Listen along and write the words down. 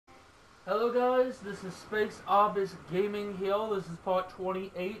Hello guys, this is Space Obis Gaming Hill. This is part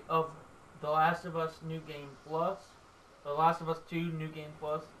 28 of The Last of Us New Game Plus. The Last of Us 2 New Game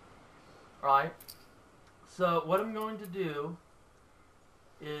Plus. Right. So what I'm going to do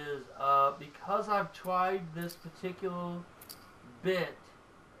is, because I've tried this particular bit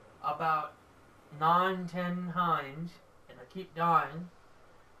about 9-10 times, and I keep dying,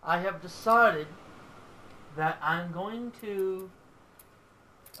 I have decided that I'm going to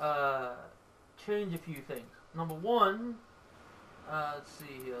change a few things. Number one, let's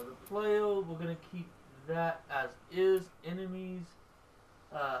see here. The player, we're gonna keep that as is. Enemies,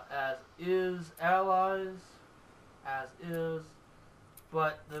 as is. Allies, as is.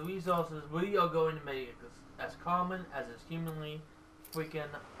 But the resources, we are going to make it as common as is humanly freaking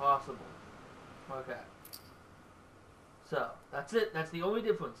possible. Okay. So, that's it. That's the only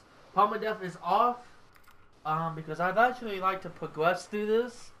difference. Permadeath is off. Because I'd actually like to progress through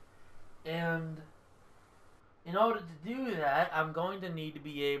this, and in order to do that, I'm going to need to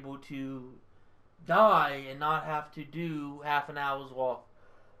be able to die and not have to do half an hour's worth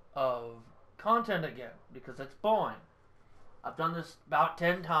of content again, because it's boring. I've done this about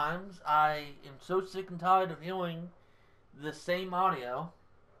 10 times. I am so sick and tired of hearing the same audio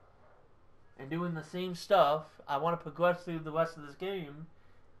and doing the same stuff. I want to progress through the rest of this game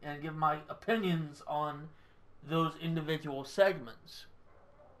and give my opinions on those individual segments.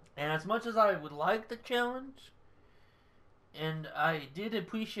 And as much as I would like the challenge, and I did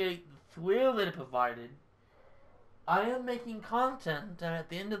appreciate the thrill that it provided, I am making content, and at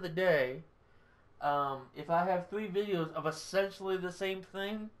the end of the day, if I have 3 videos of essentially the same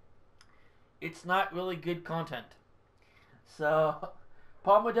thing, it's not really good content. So,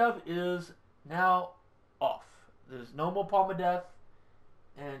 Permadeath is now off. There's no more Permadeath.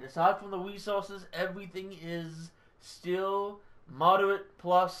 And aside from the resources, everything is still moderate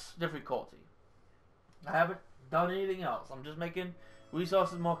plus difficulty. I haven't done anything else. I'm just making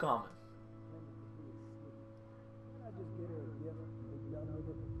resources more common.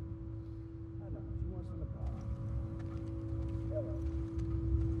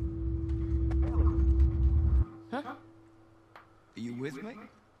 Huh? Are you with me?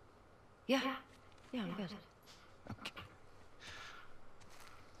 Yeah. Yeah, I'm good. Okay.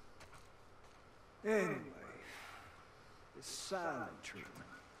 Anyway, this silent treatment.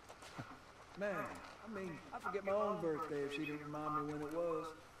 Man, I mean, I forget my own birthday if she didn't remind me when it was.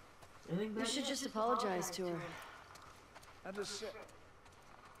 You should just apologize to her. I just said,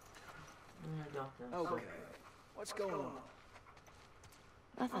 Doctor. okay, what's going on?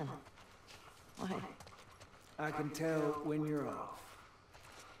 Nothing. Why? I can tell when you're off.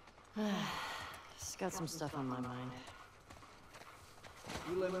 Just got some stuff on my mind.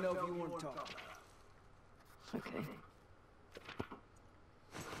 You let me know if you want to talk about it. Okay.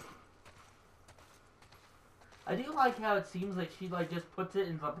 I do like how it seems like she just puts it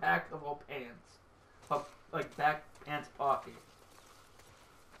in the back of her pants. Her, back pants pocket.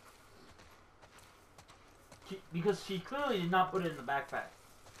 Because she clearly did not put it in the backpack.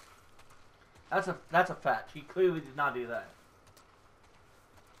 That's a fact. She clearly did not do that.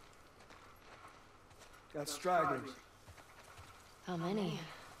 Got stragglers. How many?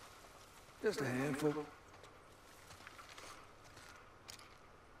 Just a handful.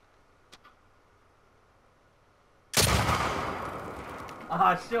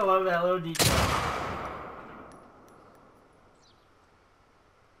 I still love that little detail.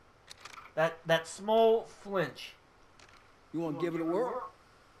 That small flinch. You want to give it a whirl?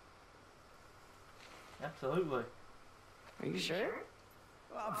 Absolutely. Are you sure?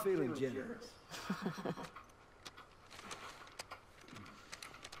 Well, I'm feeling generous.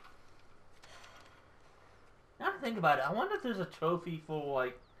 Now to think about it, I wonder if there's a trophy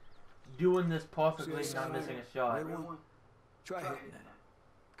for doing this perfectly and not missing a shot. Red one? Try hitting that.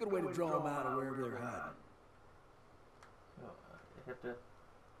 Good way to draw them out of wherever they're hiding. Oh, I have to.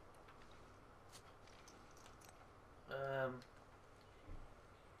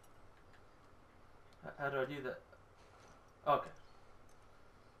 How do I do that? Okay.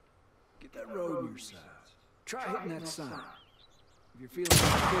 Get that road in your sights. Try hitting that sign. If you're feeling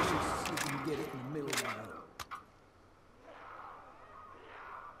suspicious, see if you can get it in the middle of that road.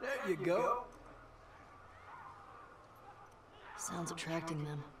 There you go. Sounds attracting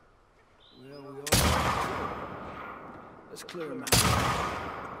them. Well, we all... Let's clear them out.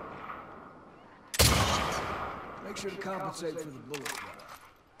 Make sure to compensate for the bullet drop.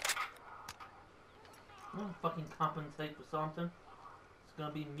 I'm gonna fucking compensate for something. It's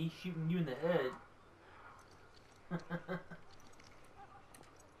gonna be me shooting you in the head.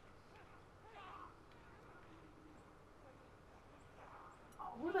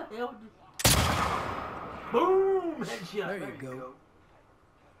 Who the hell? Boom! Headshot. There you go.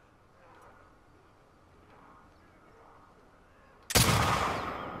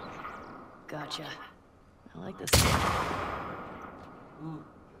 Gotcha. I like this. Ooh.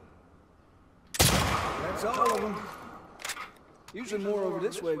 That's all of them. Usually more over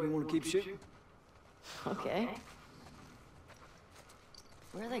this way if you want to keep shooting. Okay.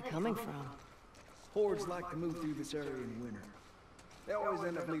 Where are they coming from? Hordes like to move through this area in the winter. They always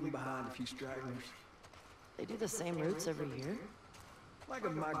end up leaving behind a few stragglers. They do the same routes every year? Like a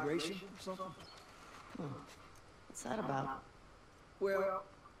migration or something. What's that about? Well,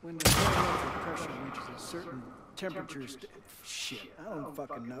 when the barometric pressure reaches a certain temperature shit, I don't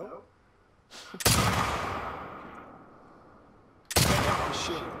fucking know.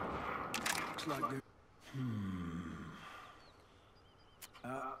 Shit. Looks like they're...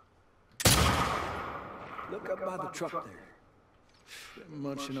 Look up by the truck there. They're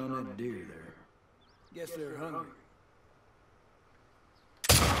munching on that deer there. Guess they're hungry.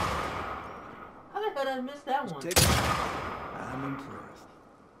 How the hell did I miss that one? Take it. I'm impressed.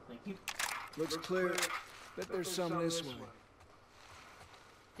 Thank you. Looks clear. Bet there's some this way.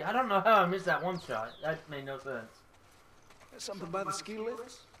 Yeah, I don't know how I missed that one shot. That made no sense. There's something by the ski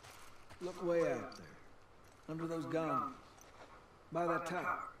lifts. Look way out there. Under those gondolas. By that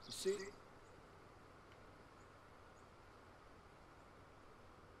tower. You see it?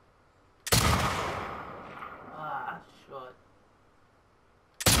 Ah, shit.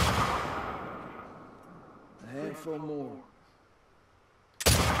 A handful more.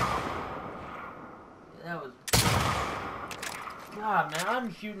 Yeah, that was... God, man,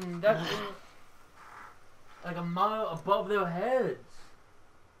 I'm shooting that thing like a mile above their heads.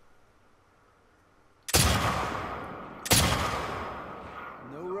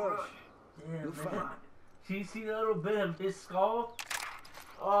 No rush. Yeah, You'll find man. it. Do you see that little bit of his skull?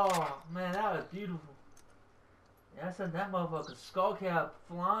 Oh, man, that was beautiful. Yeah, I sent that motherfucker's skull cap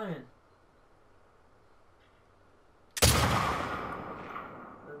flying. Oh,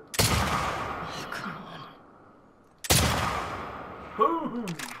 come on. Boom!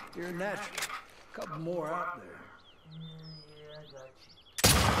 You're a natural. Couple more out there. Yeah, I got you.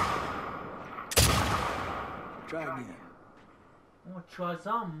 Try again. I'm gonna try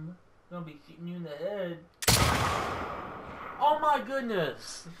something. I'm gonna be shooting you in the head. Oh my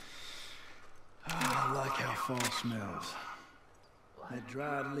goodness! I like how fall smells. That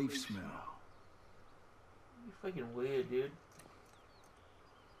dried leaf smell. You're freaking weird, dude.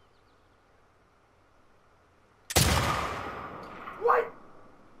 What?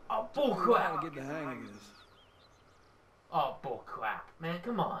 Oh, bullcrap! I'll get the hang of this. Oh, bullcrap. Man,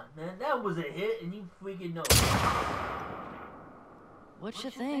 come on, man. That was a hit and you freaking know it. What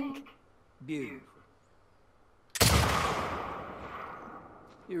you think? Beautiful.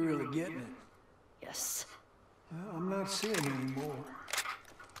 You're really getting it. Yes. Well, I'm not seeing any more.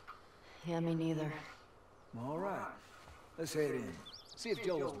 Yeah, me neither. All right. Let's head in. See if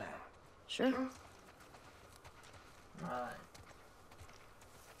Joel's back. Sure. Alright.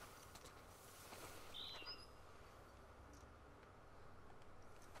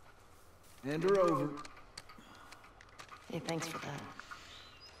 Hand her over. Hey, thanks for that.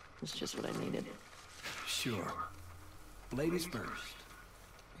 It's just what I needed. Sure. Ladies first.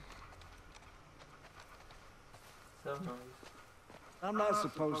 So nice. I'm not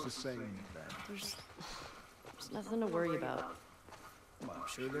supposed to say anything. There's nothing to worry about. Well, I'm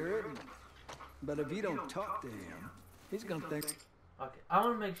sure there isn't. But if you don't talk to him, he's gonna think... Okay, I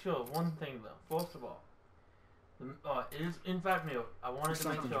want to make sure of one thing though. First of all, it is in fact me. I wanted to make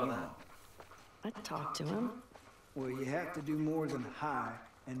something's sure of wrong. that. I talked to him. Well, you have to do more than hi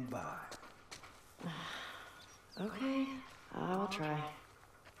and bye. Okay, I'll try.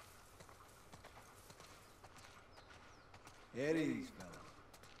 At ease, fella.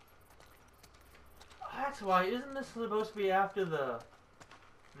 That's why. Isn't this supposed to be after the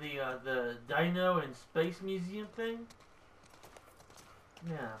Dino and Space Museum thing?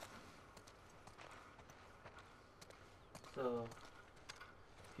 Yeah. So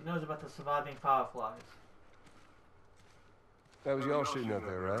he knows about the surviving fireflies. That was y'all shooting up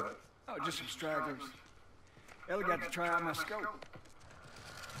there, right? Oh, just some stragglers. Ellie got to try out my scope.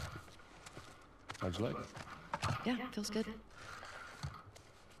 How'd you like it? Yeah, feels good.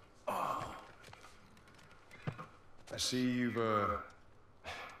 I see you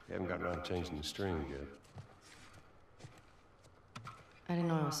haven't gotten around to changing the string yet. I didn't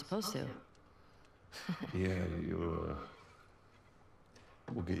know I was supposed to. Yeah,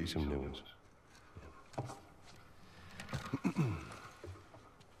 we'll get you some new ones.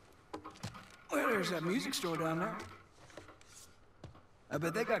 Well, there's that music store down there. I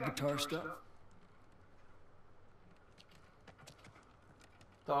bet they got guitar stuff.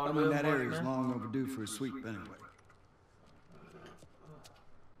 I mean, that area's long overdue for a sweep anyway.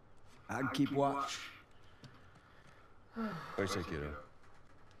 I can keep watch. Where's that kiddo?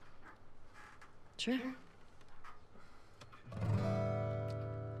 Sure.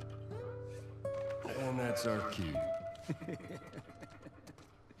 And that's our cue.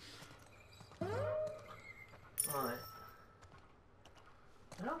 Alright.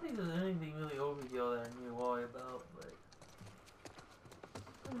 I don't think there's anything really overkill that I need to worry about, but...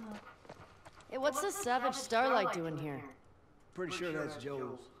 Hey, what's this Savage Starlight doing here? Pretty sure that's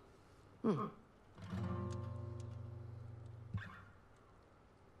Joel's. Hmm.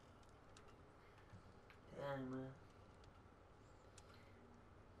 Dang, man.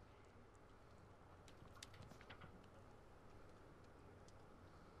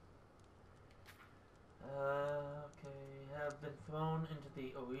 Okay, have been thrown into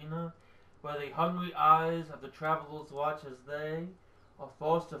the arena where the hungry eyes of the travelers watch as they are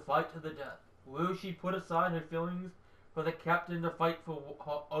forced to fight to the death. Will she put aside her feelings for the captain to fight for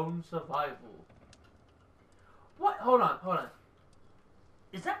her own survival? What? Hold on, hold on.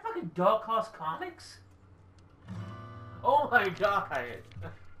 Is that fucking Dark Horse Comics? Oh my god! I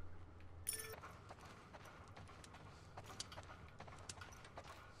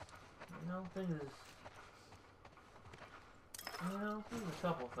don't think there's... there's a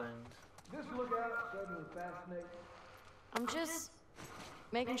couple things. This lookout suddenly fascinating. I'm just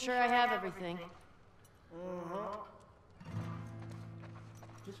making sure I have everything.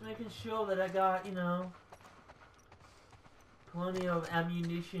 Just making sure that I got, plenty of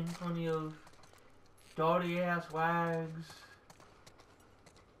ammunition, plenty of dirty ass wags.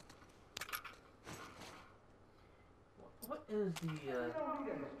 What is the, You don't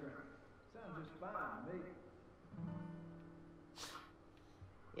need any strength. Sounds just fine to me.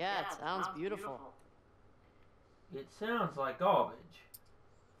 Yeah, it sounds beautiful. It sounds like garbage.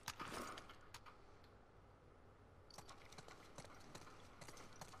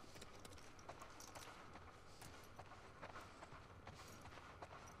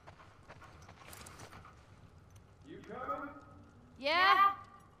 You coming? Yeah?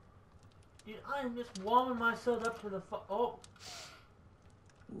 Dude, I am just warming myself up to the oh.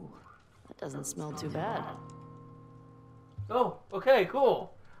 Ooh, that doesn't smell too bad. Oh, okay,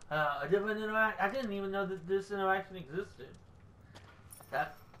 cool. A different interact. I didn't even know that this interaction existed.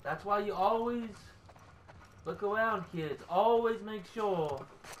 That's why you always look around, kids. Always make sure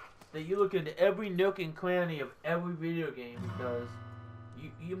that you look into every nook and cranny of every video game, because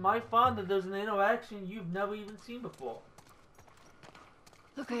you might find that there's an interaction you've never even seen before.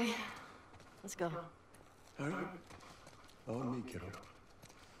 Okay, let's go. All right. On me, kiddo.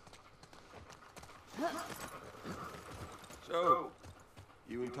 So,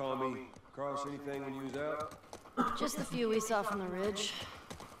 you and Tommy cross anything when you was out? Just the few we saw from the ridge.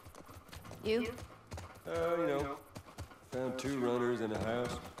 You? Found 2 runners in a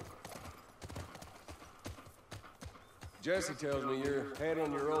house. Jesse tells me you're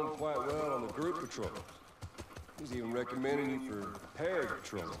handling your own quite well on the group patrols. He's even recommending you for paired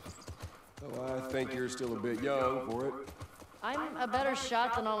patrols. Though I think you're still a bit young for it. I'm a better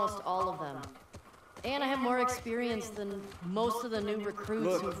shot than almost all of them. And I have more experience than most of the new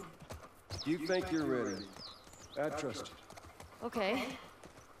recruits Look, you think you're ready. I trust you. Okay.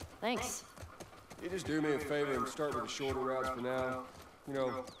 Thanks. You just do me a favor and start with the shorter routes for now.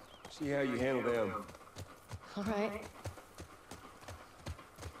 See how you handle them. All right.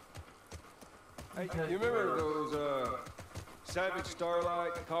 Hey, you remember those, Savage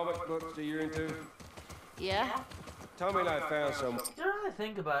Starlight comic books that you're into? Yeah? Tommy and I found some. You know what I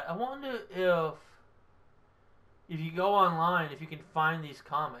think about it? I wonder if you go online, if you can find these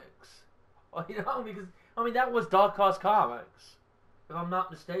comics. Well, because that was Dark Horse Comics, if I'm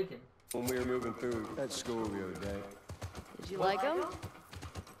not mistaken. When we were moving through that school the other day. Did you like them?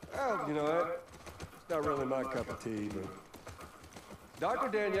 Well, you know what? It's not really my cup of tea, but Dr.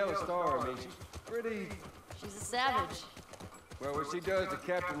 Daniela Starr, she's pretty. She's a savage. Well, what she does to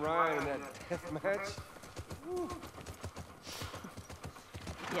Captain Ryan in that death match. Whew.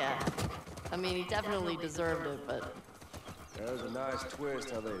 Yeah. He definitely deserved it, but... That was a nice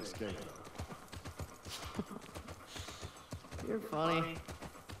twist how they escaped. You're funny.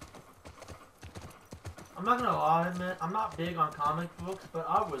 I'm not gonna lie, man. I'm not big on comic books, but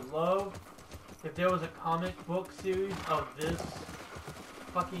I would love if there was a comic book series of this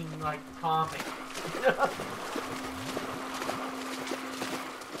fucking, comic.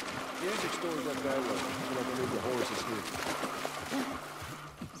 Music store's up that way. I believe the horse is here.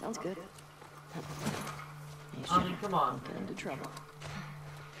 Sounds good. I mean, come on. Get into trouble.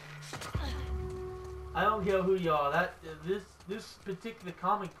 I don't care who you are. This particular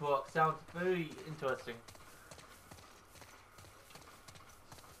comic book sounds very interesting.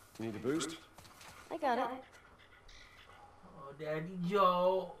 You need a boost? I got it. Oh, Daddy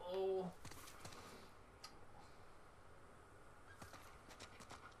Joe. Oh.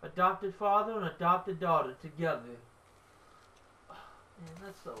 Adopted father and adopted daughter together. Man,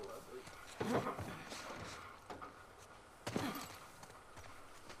 that's so lovely.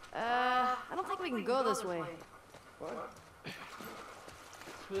 I don't think we can go this way. What?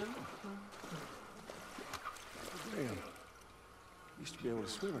 Swim? Damn. Used to be able to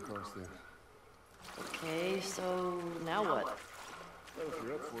swim across there. Okay, so now what? Well, if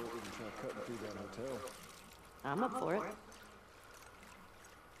you're up for it, we can try cutting through that hotel. I'm up for it.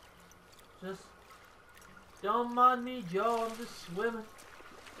 Just don't mind me, Joe. I'm just swimming.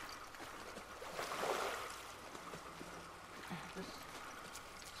 Just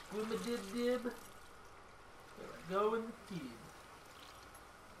swim a dib. There I go in the key.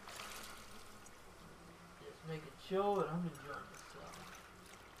 Just making sure that I'm enjoying myself.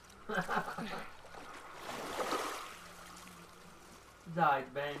 Besides,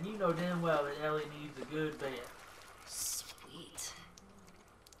 man, you know damn well that Ellie needs a good bath. Sweet.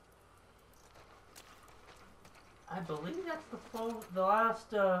 I believe that's the last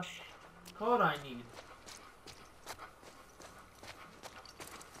code I need.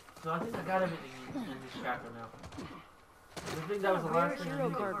 So I think I got everything in this chapter now. I think that was the last thing I Hero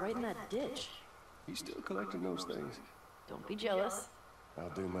needed. card right in that ditch. You still collecting those things? Don't be jealous. I'll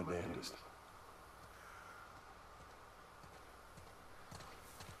do my damnedest.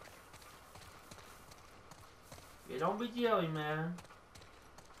 Yeah, don't be jelly, man.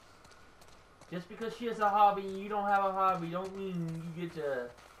 Just because she has a hobby and you don't have a hobby, don't mean you get to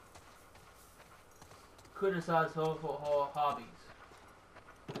criticize her for her hobbies.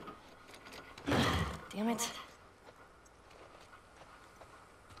 Damn it.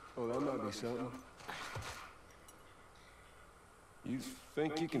 Oh, that might be something. You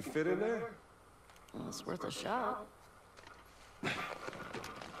think you can fit in there? Well, it's worth a shot.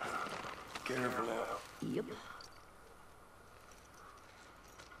 Careful now. Yep.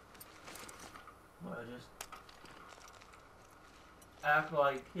 Well, just act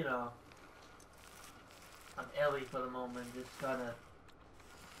like, you know, I'm Ellie for the moment, just kind of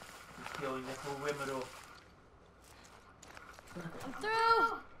going the perimeter. I'm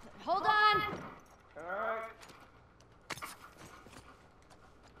through! Hold on! Alright.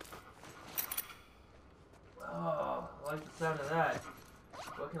 Oh, I like the sound of that.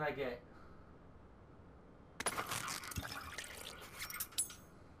 What can I get?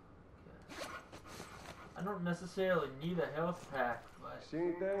 I don't necessarily need a health pack, but See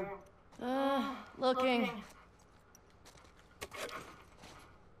anything? Looking.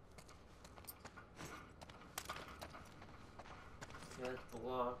 yeah, it's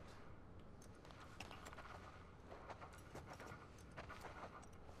blocked.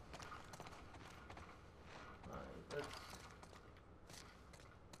 Alright, let's...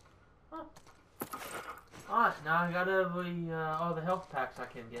 Huh. Alright, now I got every, all the health packs I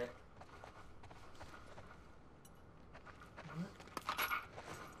can get.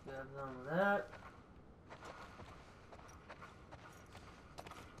 Got none of that.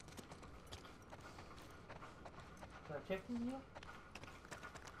 Did I check in here?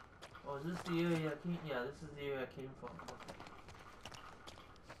 Oh, is this the area I came? Yeah, this is the area I came from.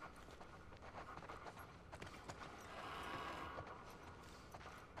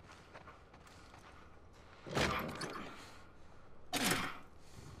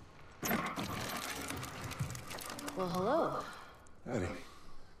 Okay. Well, hello. Howdy.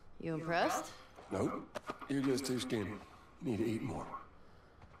 You impressed? Nope. You're just too skinny. Need to eat more.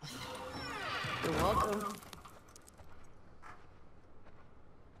 You're welcome.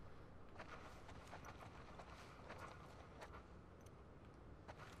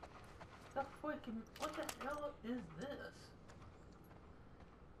 What the hell is this?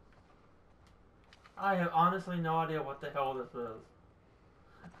 I have honestly no idea what the hell this is.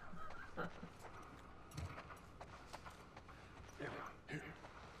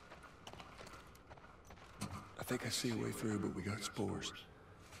 I think I see a way through, but we got spores.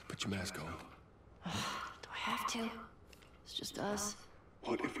 Put your mask on. Do I have to? It's just us.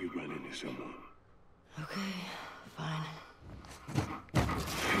 What if we run into someone? Okay, fine.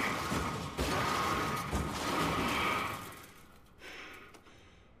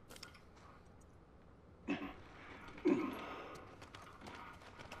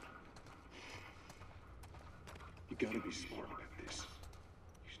 You gotta be smart about this.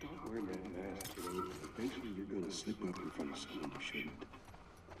 You start wearing that mask, you know, eventually you're gonna slip up in front of someone you shouldn't.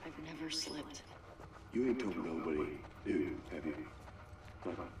 I've never slipped. You ain't told nobody new, have you?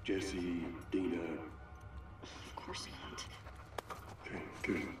 Not Jesse, Dina. Of course not. Okay,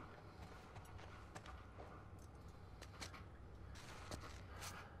 good.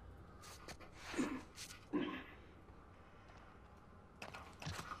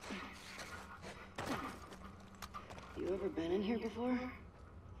 You ever been in here before?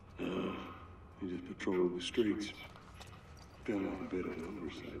 You just patrol the streets. Felt like a bit of an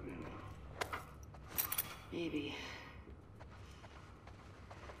oversight now. Maybe.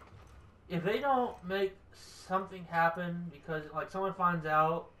 If they don't make something happen because, like, someone finds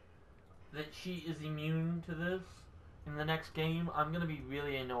out that she is immune to this in the next game, I'm gonna be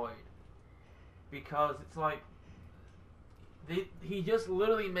really annoyed. Because it's like, he just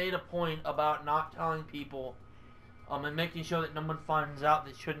literally made a point about not telling people, and making sure that no one finds out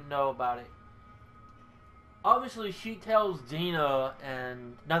that shouldn't know about it. Obviously, she tells Dina,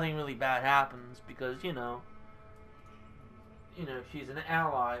 and nothing really bad happens because, you know, she's an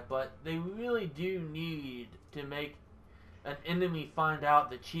ally, but they really do need to make an enemy find out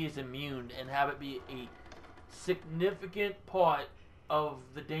that she is immune and have it be a significant part of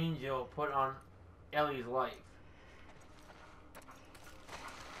the danger put on Ellie's life.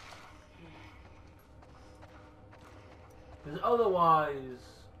 Because otherwise,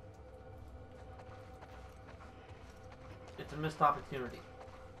 it's a missed opportunity.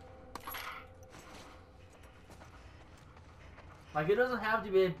 Like, it doesn't have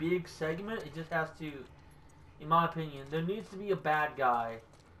to be a big segment, it just has to, in my opinion, there needs to be a bad guy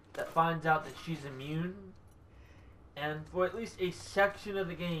that finds out that she's immune, and for at least a section of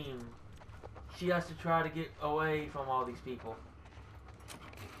the game, she has to try to get away from all these people.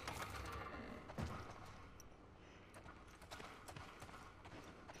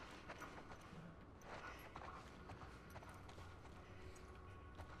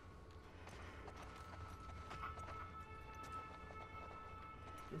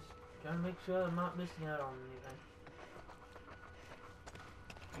 Trying to make sure I'm not missing out on anything.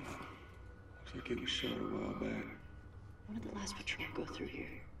 Looks like it was shot a while back. When did the last patrol go through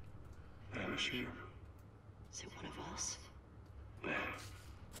here? I'm not sure. Is it one of us? Nah.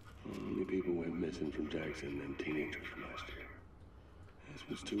 Only people went missing from Jackson and teenagers from last year. This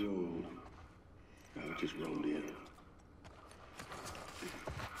was too old. I just roamed in.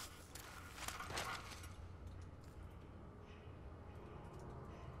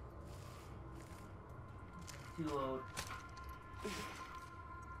 Load.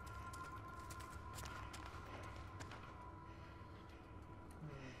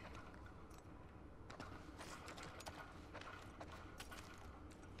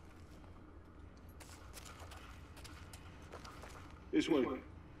 This way. Yeah,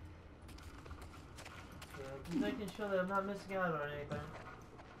 just making sure that I'm not missing out on anything.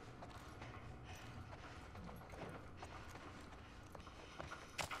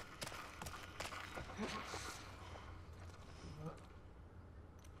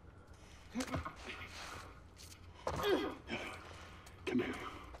 Come here.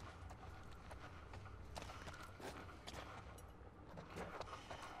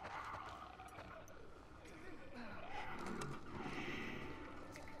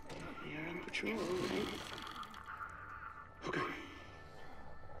 We are on patrol, right? Okay.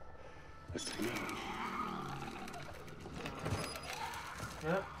 Let's take it out.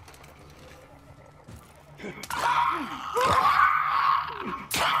 Yep.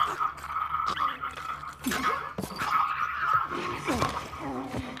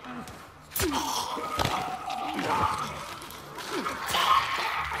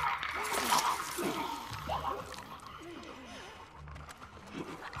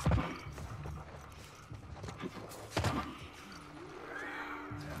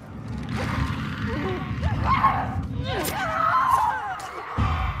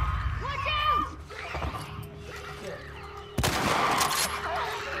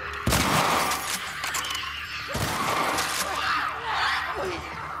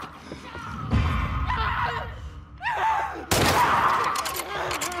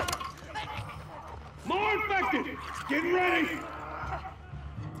 More infected! Get ready!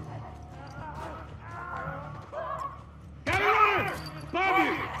 Got a runner! Above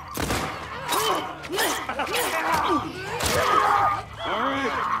you! All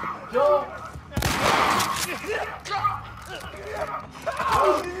right. Joe!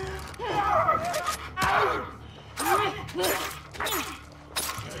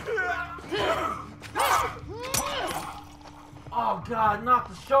 Oh God, not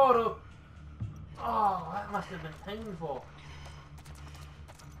the shoulder! Oh, that must have been painful.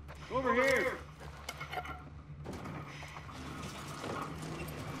 Over here!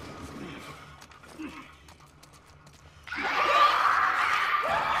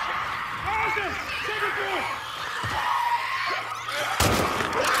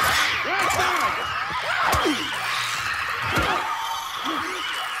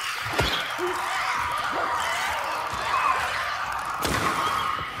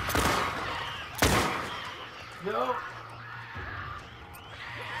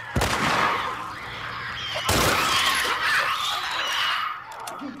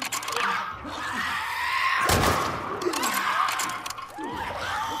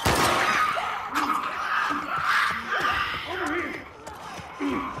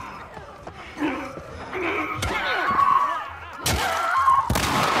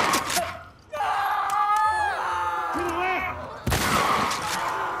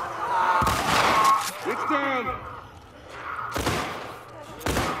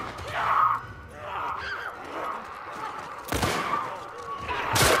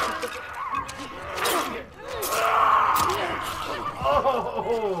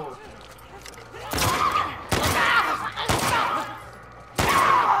 Oh.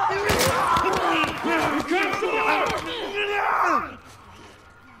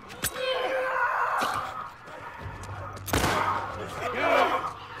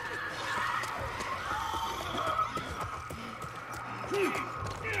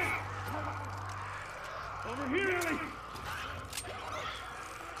 Over here, Ellie!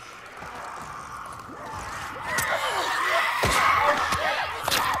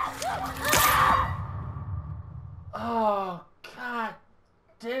 Oh, God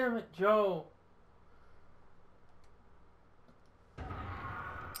damn it, Joe.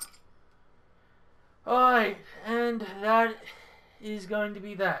 Alright, and that is going to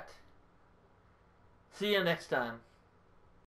be that. See you next time.